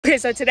Okay,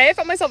 so today I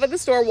found myself at the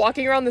store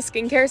walking around the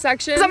skincare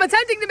section because I'm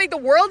attempting to make the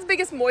world's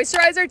biggest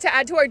moisturizer to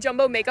add to our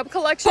jumbo makeup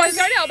collection. So I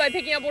started out by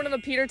picking up one of the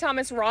Peter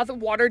Thomas Roth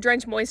water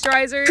drenched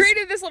moisturizers.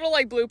 Created this little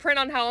like blueprint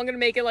on how I'm gonna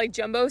make it like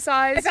jumbo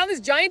size. I found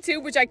this giant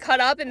tube which I cut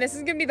up, and this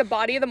is gonna be the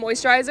body of the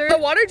moisturizer. The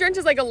water drench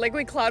is like a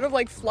liquid cloud of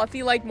like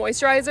fluffy like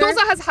moisturizer. It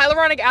also has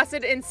hyaluronic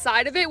acid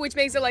inside of it, which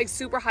makes it like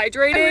super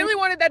hydrated. I really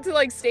wanted that to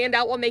like stand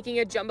out while making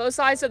a jumbo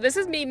size, so this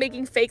is me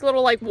making fake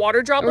little like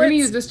water droplets. We're gonna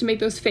use this to make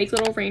those fake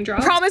little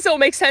raindrops. I promise it will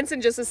make sense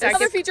in just a second.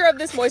 Another feature of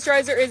this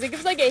moisturizer is it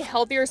gives like a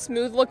healthier,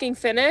 smooth looking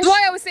finish. That's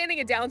why I was sanding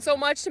it down so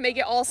much to make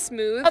it all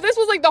smooth. Now, this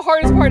was like the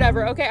hardest part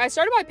ever. Okay, I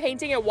started by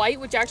painting it white,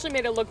 which actually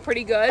made it look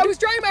pretty good. I was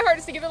trying my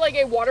hardest to give it like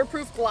a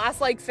waterproof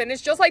glass-like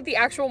finish, just like the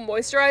actual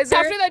moisturizer.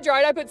 After that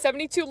dried, I put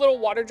 72 little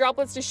water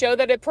droplets to show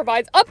that it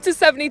provides up to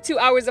 72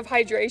 hours of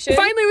hydration.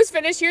 Finally, it was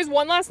finished. Here's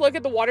one last look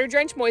at the water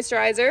drenched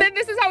moisturizer. Then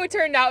this is how it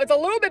turned out. It's a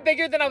little bit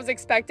bigger than I was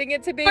expecting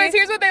it to be. Guys,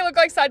 here's what they look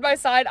like side by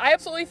side. I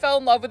absolutely fell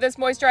in love with this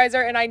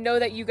moisturizer, and I know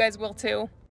that you guys will too.